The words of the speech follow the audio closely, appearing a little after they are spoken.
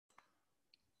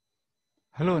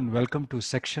Hello and welcome to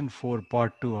Section 4,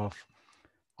 Part 2 of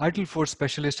ITIL 4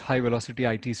 Specialist High Velocity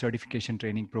IT Certification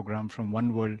Training Program from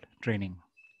One World Training.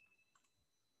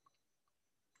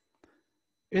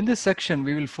 In this section,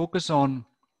 we will focus on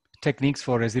techniques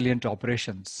for resilient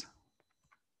operations.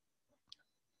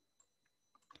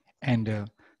 And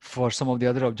for some of the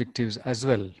other objectives as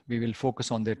well, we will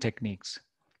focus on their techniques.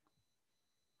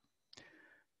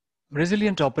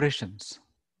 Resilient operations.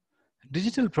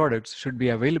 Digital products should be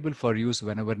available for use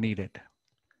whenever needed.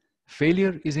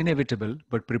 Failure is inevitable,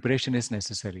 but preparation is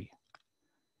necessary.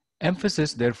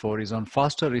 Emphasis, therefore, is on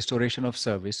faster restoration of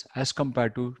service as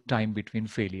compared to time between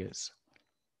failures.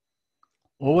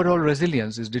 Overall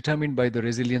resilience is determined by the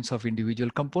resilience of individual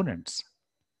components.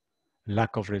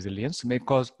 Lack of resilience may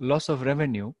cause loss of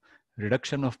revenue,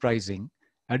 reduction of pricing,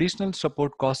 additional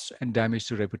support costs, and damage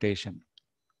to reputation.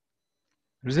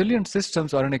 Resilient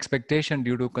systems are an expectation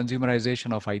due to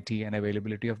consumerization of IT and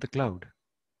availability of the cloud.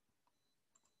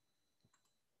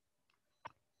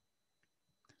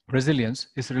 Resilience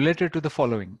is related to the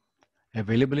following: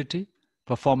 availability,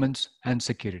 performance, and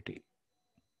security.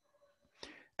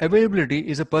 Availability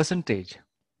is a percentage,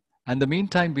 and the mean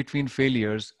time between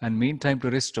failures and mean time to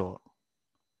restore.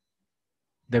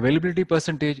 The availability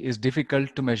percentage is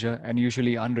difficult to measure and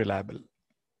usually unreliable.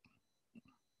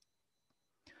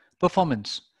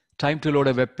 Performance, time to load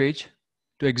a web page,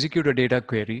 to execute a data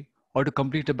query, or to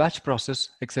complete a batch process,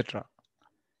 etc.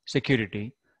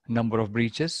 Security, number of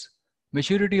breaches,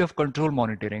 maturity of control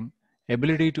monitoring,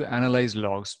 ability to analyze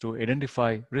logs to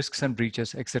identify risks and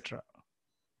breaches, etc.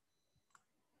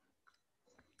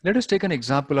 Let us take an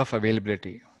example of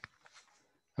availability,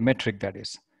 a metric that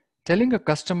is. Telling a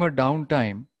customer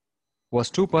downtime was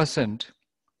 2%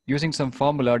 using some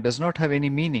formula does not have any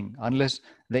meaning unless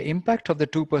the impact of the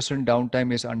 2%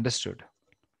 downtime is understood.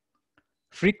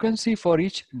 Frequency for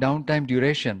each downtime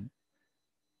duration,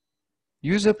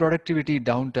 user productivity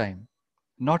downtime,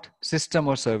 not system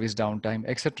or service downtime,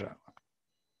 etc.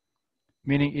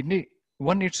 Meaning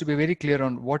one needs to be very clear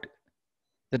on what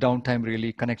the downtime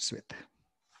really connects with.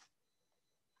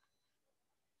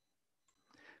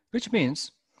 Which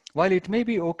means, while it may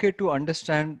be okay to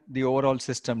understand the overall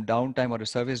system downtime or a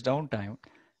service downtime,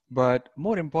 but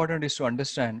more important is to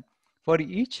understand for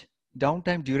each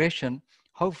downtime duration,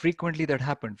 how frequently that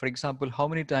happened. For example, how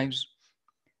many times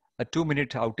a 2-minute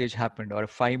outage happened, or a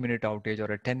 5-minute outage,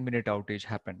 or a 10-minute outage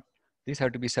happened. These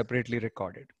have to be separately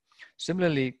recorded.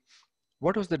 Similarly,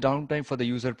 what was the downtime for the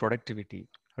user productivity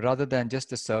rather than just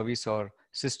the service or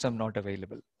system not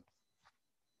available?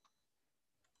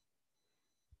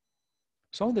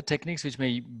 Some of the techniques which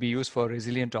may be used for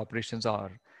resilient operations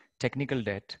are technical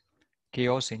debt,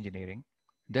 chaos engineering,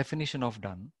 definition of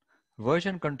done,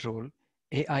 version control,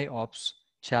 AI ops,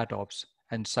 chat ops,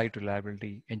 and site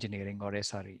reliability engineering, or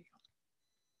SRE.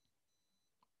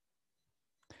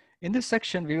 In this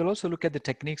section, we will also look at the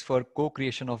techniques for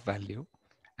co-creation of value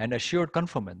and assured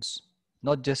conformance,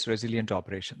 not just resilient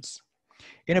operations.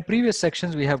 In our previous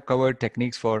sections, we have covered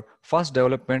techniques for fast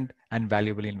development and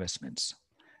valuable investments.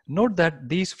 Note that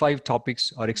these 5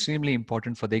 topics are extremely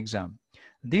important for the exam.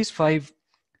 These 5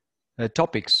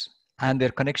 topics and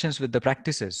their connections with the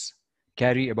practices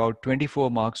carry about 24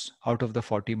 marks out of the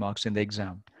 40 marks in the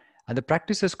exam. And the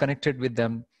practices connected with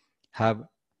them have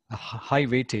a high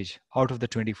weightage out of the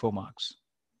 24 marks.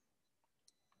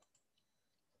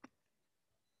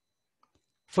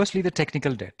 Firstly, the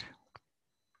technical debt.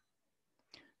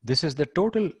 This is the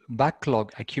total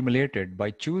backlog accumulated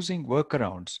by choosing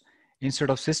workarounds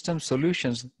instead of system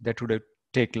solutions that would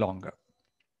take longer.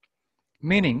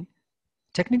 Meaning,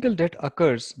 technical debt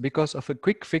occurs because of a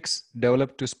quick fix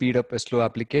developed to speed up a slow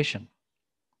application,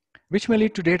 which may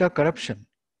lead to data corruption,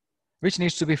 which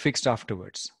needs to be fixed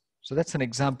afterwards. So that's an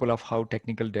example of how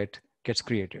technical debt gets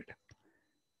created.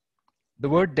 The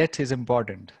word debt is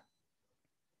important.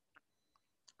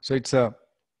 So it's an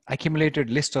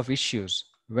accumulated list of issues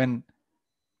when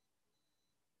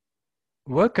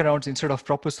workarounds instead of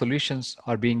proper solutions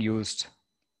are being used,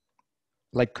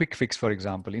 like quick fix, for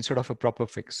example, instead of a proper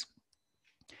fix.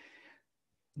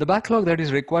 The backlog that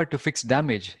is required to fix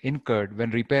damage incurred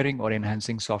when repairing or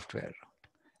enhancing software.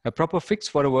 A proper fix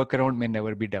for a workaround may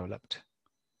never be developed.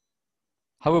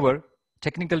 However,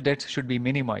 technical debt should be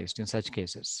minimized in such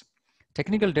cases.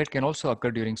 Technical debt can also occur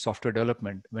during software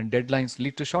development when deadlines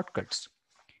lead to shortcuts.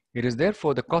 It is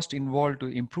therefore the cost involved to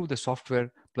improve the software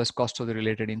plus cost of the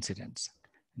related incidents.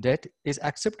 Debt is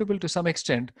acceptable to some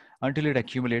extent until it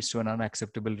accumulates to an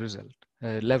unacceptable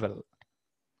level,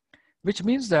 which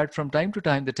means that from time to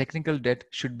time, the technical debt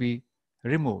should be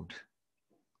removed.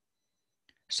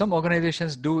 Some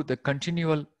organizations do the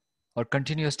continual or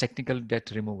continuous technical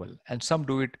debt removal. And some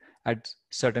do it at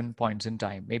certain points in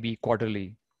time, maybe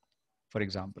quarterly, for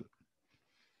example.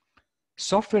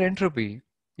 Software entropy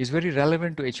is very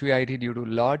relevant to HVIT due to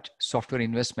large software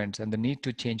investments and the need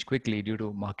to change quickly due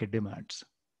to market demands.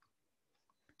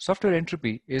 Software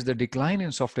entropy is the decline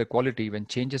in software quality when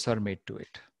changes are made to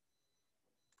it.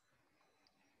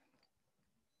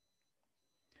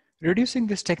 Reducing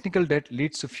this technical debt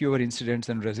leads to fewer incidents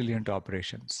and resilient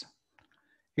operations.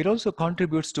 It also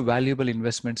contributes to valuable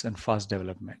investments and fast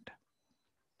development.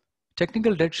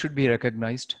 Technical debt should be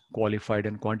recognized, qualified,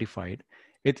 and quantified,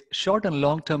 with short and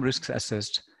long-term risks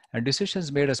assessed and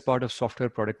decisions made as part of software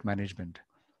product management,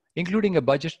 including a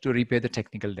budget to repay the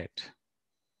technical debt.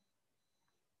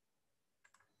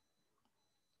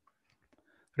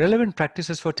 Relevant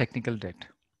practices for technical debt.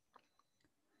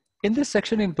 In this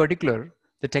section in particular,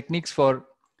 the techniques for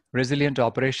resilient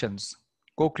operations,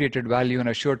 co-created value, and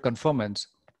assured conformance,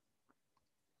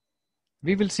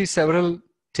 we will see several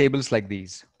tables like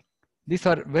these. These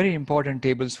are very important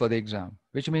tables for the exam,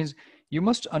 which means you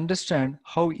must understand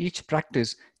how each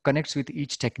practice connects with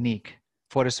each technique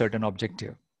for a certain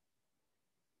objective.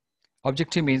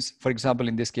 Objective means, for example,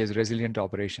 in this case, resilient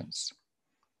operations.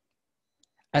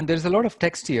 And there's a lot of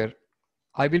text here.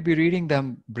 I will be reading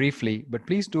them briefly, but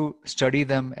please do study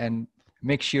them and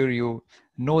make sure you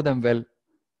know them well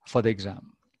for the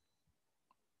exam.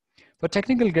 For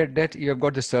technical debt, you have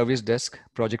got the service desk,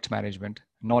 project management,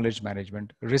 knowledge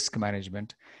management, risk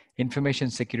management,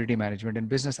 information security management, and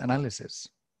business analysis.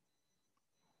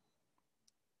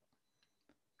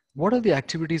 What are the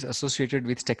activities associated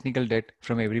with technical debt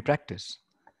from every practice?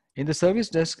 In the service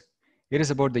desk, it is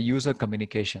about the user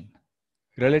communication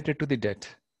related to the debt.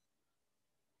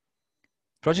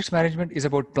 Project management is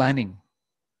about planning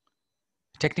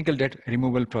technical debt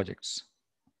removal projects.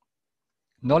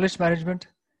 Knowledge management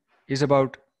is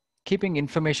about keeping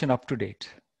information up to date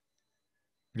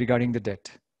regarding the debt.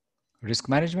 Risk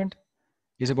management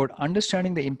is about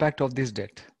understanding the impact of this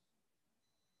debt.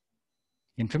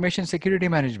 Information security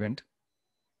management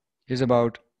is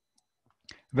about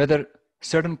whether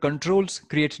certain controls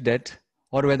create debt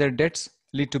or whether debts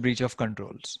lead to breach of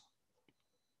controls.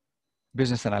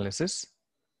 Business analysis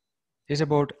is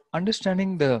about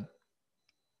understanding the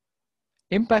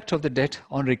impact of the debt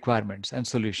on requirements and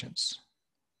solutions.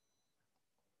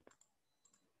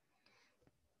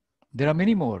 There are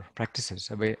many more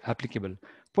practices applicable.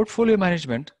 Portfolio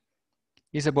management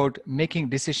is about making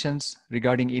decisions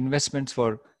regarding investments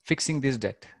for fixing this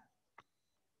debt.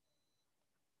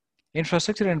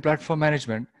 Infrastructure and platform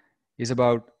management is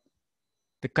about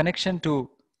the connection to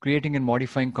creating and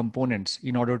modifying components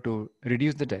in order to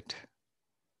reduce the debt.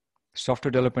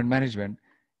 Software development management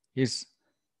is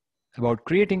about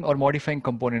creating or modifying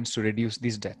components to reduce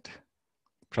this debt.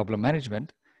 Problem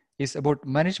management is about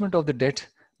management of the debt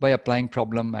by applying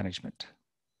problem management.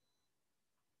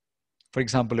 For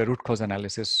example, a root cause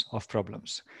analysis of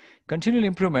problems. Continual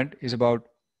improvement is about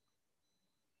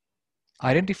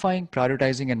identifying,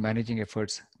 prioritizing, and managing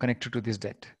efforts connected to this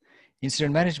debt.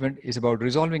 Incident management is about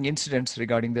resolving incidents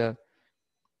regarding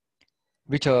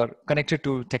which are connected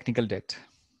to technical debt.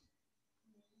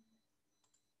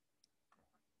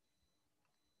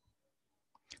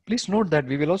 Please note that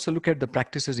we will also look at the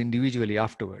practices individually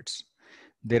afterwards.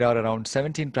 There are around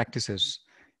 17 practices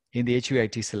in the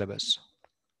HVIT syllabus.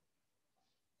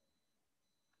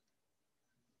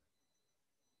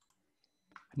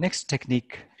 Next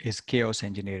technique is chaos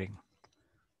engineering.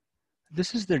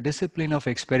 This is the discipline of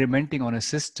experimenting on a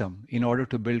system in order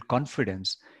to build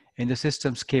confidence in the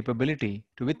system's capability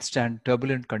to withstand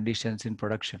turbulent conditions in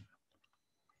production.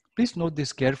 Please note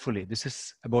this carefully. This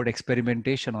is about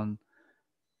experimentation on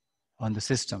the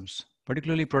systems,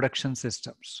 particularly production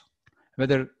systems,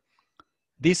 whether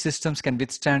these systems can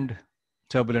withstand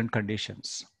turbulent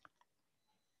conditions.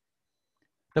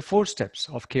 The 4 steps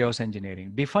of chaos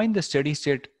engineering. Define the steady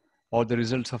state or the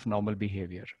results of normal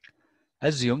behavior.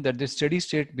 Assume that the steady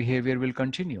state behavior will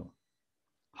continue.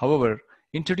 However,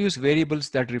 introduce variables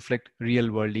that reflect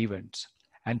real world events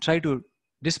and try to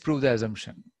disprove the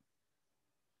assumption.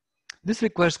 This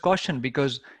requires caution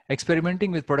because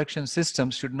experimenting with production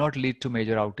systems should not lead to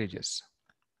major outages.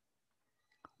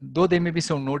 Though there may be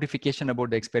some notification about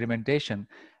the experimentation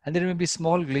and there may be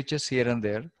small glitches here and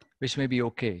there, which may be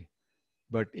okay,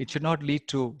 but it should not lead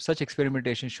to, such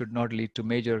experimentation should not lead to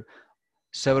major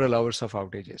several hours of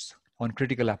outages on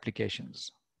critical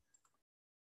applications.